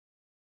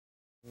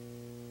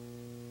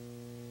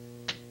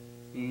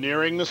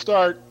Nearing the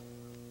start.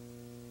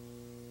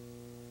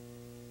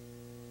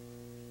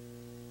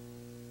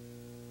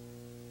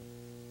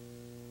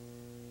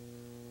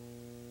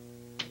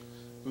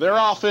 They're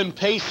off in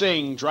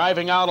pacing,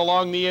 driving out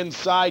along the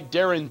inside,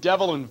 Darin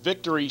Devil and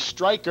Victory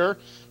Striker.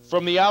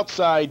 From the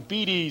outside,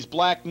 BD's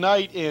Black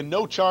Knight and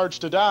No Charge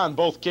to Don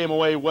both came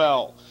away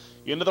well.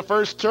 Into the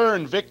first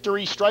turn,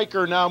 Victory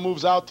Striker now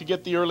moves out to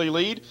get the early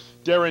lead.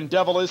 Darin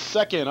Devil is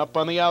second. Up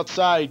on the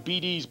outside,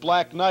 BD's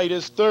Black Knight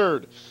is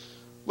third.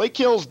 Lake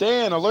Hills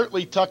Dan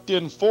alertly tucked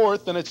in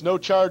fourth, and it's No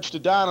Charge to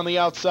Don on the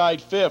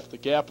outside fifth. A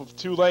gap of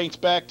 2 lengths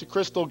back to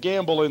Crystal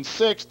Gamble in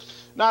sixth.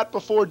 Not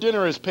Before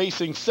Dinner is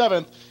pacing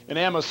seventh, and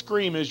Amma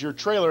Scream is your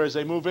trailer as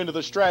they move into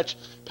the stretch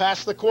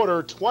past the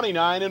quarter,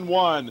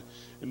 29-1.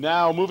 And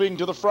now moving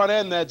to the front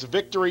end, that's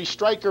Victory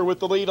Striker with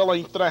the lead, a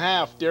length and a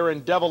half.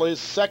 Darin Devil is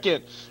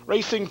second.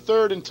 Racing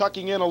third and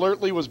tucking in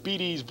alertly was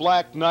BD's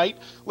Black Knight.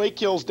 Lake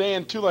Hills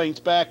Dan 2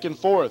 lengths back and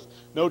fourth.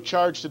 No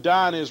Charge to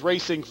Don is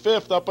racing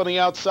fifth. Up on the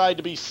outside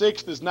to be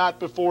sixth is Not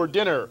Before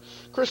Dinner.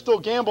 Crystal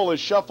Gamble is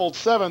shuffled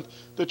seventh.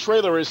 The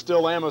trailer is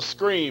still Amma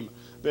Scream.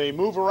 They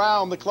move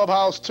around the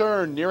clubhouse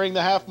turn, nearing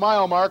the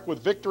half-mile mark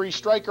with Victory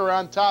Striker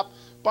on top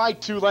by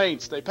 2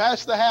 lengths. They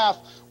pass the half,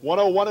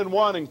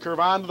 101-1, and curve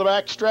on to the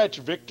back stretch.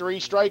 Victory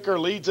Striker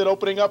leads it,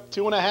 opening up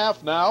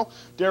 2.5 now.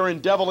 Darin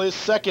Devil is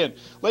second.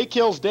 Lake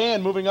Hills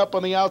Dan moving up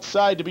on the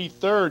outside to be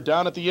third.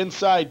 Down at the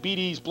inside,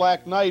 BD's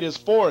Black Knight is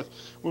fourth.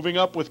 Moving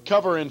up with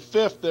cover in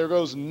fifth, there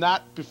goes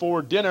Not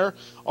Before Dinner.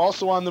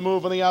 Also on the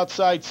move on the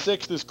outside,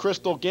 sixth is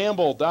Crystal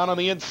Gamble. Down on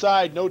the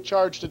inside, No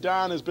Charge to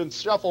Don has been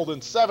shuffled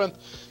in seventh.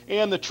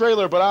 And the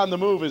trailer, but on the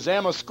move, is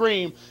Amma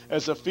Scream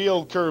as the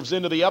field curves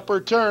into the upper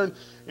turn,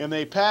 and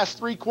they pass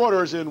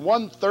 3/4 in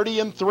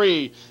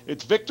 1:30-3.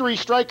 It's Victory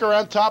Striker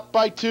on top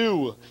by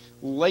 2.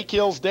 Lake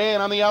Hills Dan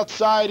on the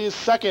outside is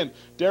second.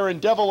 Darin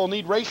Devil will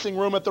need racing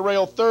room at the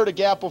rail third, a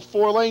gap of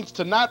 4 lengths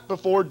to Not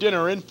Before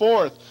Dinner in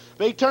fourth.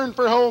 They turn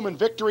for home, and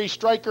Victory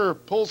Striker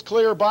pulls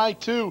clear by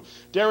 2.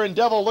 Darin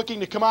Devil looking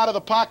to come out of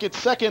the pocket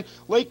second.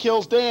 Lake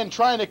Hills Dan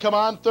trying to come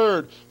on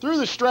third. Through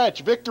the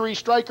stretch, Victory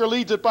Striker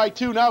leads it by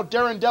 2. Now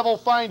Darin Devil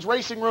finds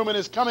racing room and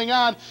is coming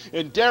on,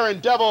 and Darin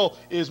Devil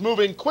is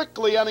moving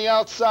quickly on the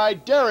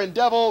outside. Darin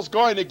Devil's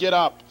going to get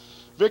up.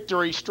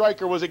 Victory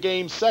Striker was a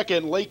game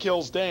second. Lake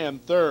Hills Dan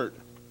third.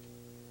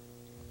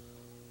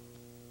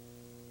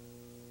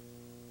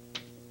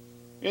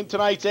 In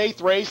tonight's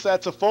 8th race,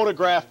 that's a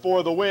photograph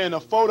for the win, a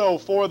photo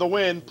for the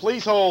win.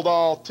 Please hold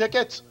all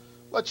tickets.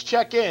 Let's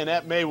check in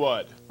at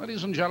Maywood.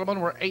 Ladies and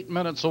gentlemen, we're 8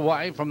 minutes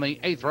away from the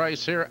 8th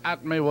race here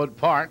at Maywood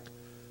Park.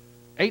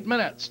 8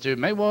 minutes to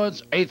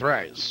Maywood's 8th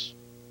race.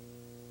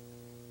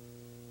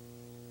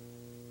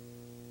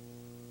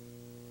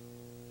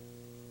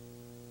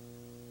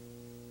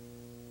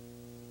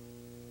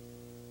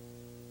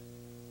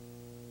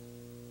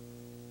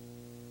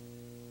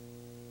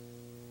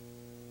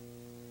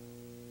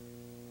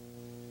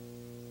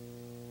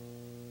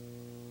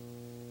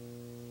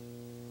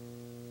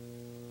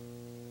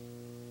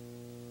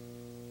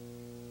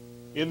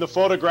 In the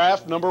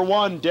photograph, number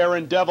 1,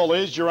 Darin Devil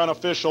is your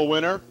unofficial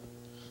winner.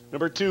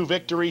 Number 2,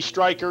 Victory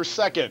Striker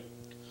second.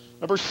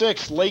 Number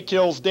 6, Lake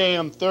Hills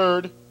Dan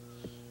third.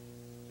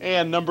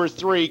 And number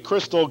 3,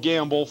 Crystal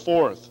Gamble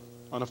fourth.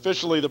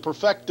 Unofficially, the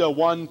Perfecta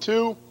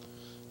 1-2.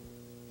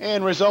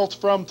 And results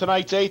from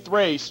tonight's 8th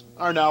race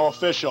are now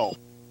official.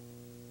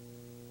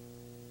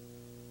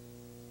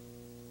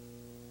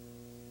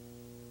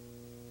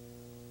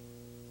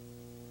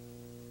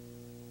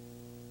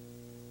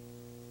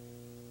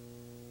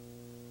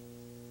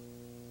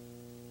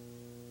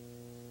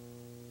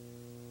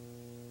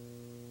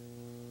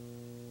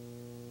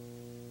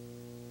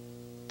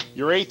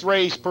 Your 8th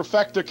race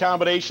Perfecta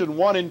combination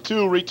 1 and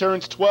 2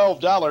 returns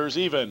 $12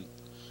 even.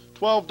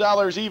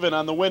 $12 even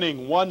on the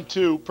winning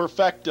 1-2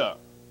 Perfecta.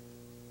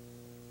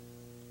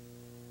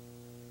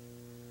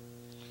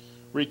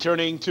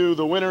 Returning to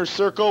the winner's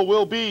circle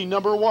will be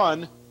number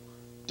 1,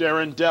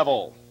 Darin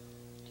Devil.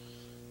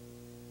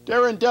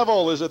 Darin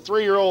Devil is a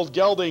 3-year-old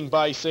gelding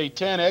by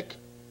Satanic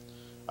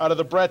out of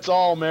the Brett's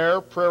All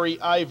mare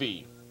Prairie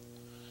Ivy.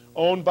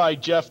 Owned by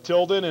Jeff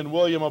Tilden and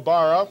William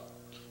Ibarra.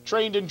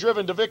 Trained and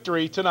driven to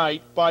victory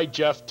tonight by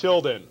Jeff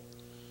Tilden.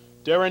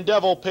 Darin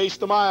Devil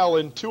paced the mile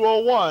in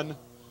 2:01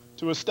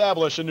 to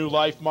establish a new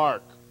life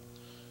mark.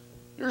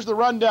 Here's the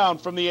rundown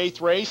from the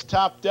 8th race,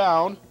 top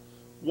down.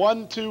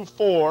 1, 2,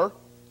 4,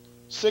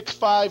 6,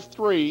 5,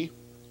 3,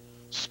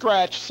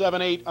 scratch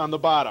 7, 8 on the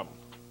bottom.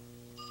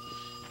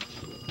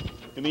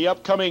 In the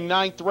upcoming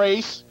 9th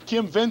race,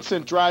 Kim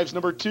Vincent drives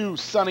number 2,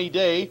 Sunny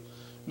Day.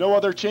 No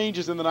other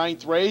changes in the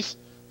 9th race.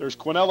 There's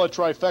Quinella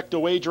trifecta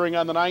wagering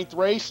on the 9th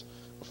race.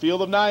 A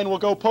field of 9 will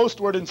go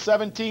postward in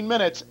 17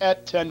 minutes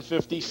at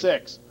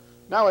 10:56.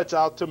 Now it's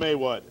out to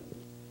Maywood.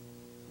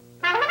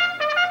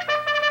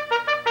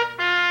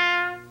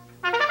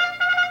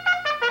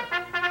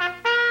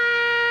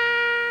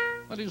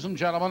 Ladies and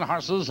gentlemen,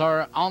 horses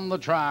are on the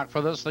track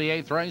for this, the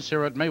 8th race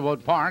here at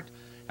Maywood Park.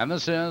 And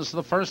this is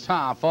the first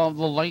half of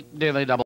the late Daily Double.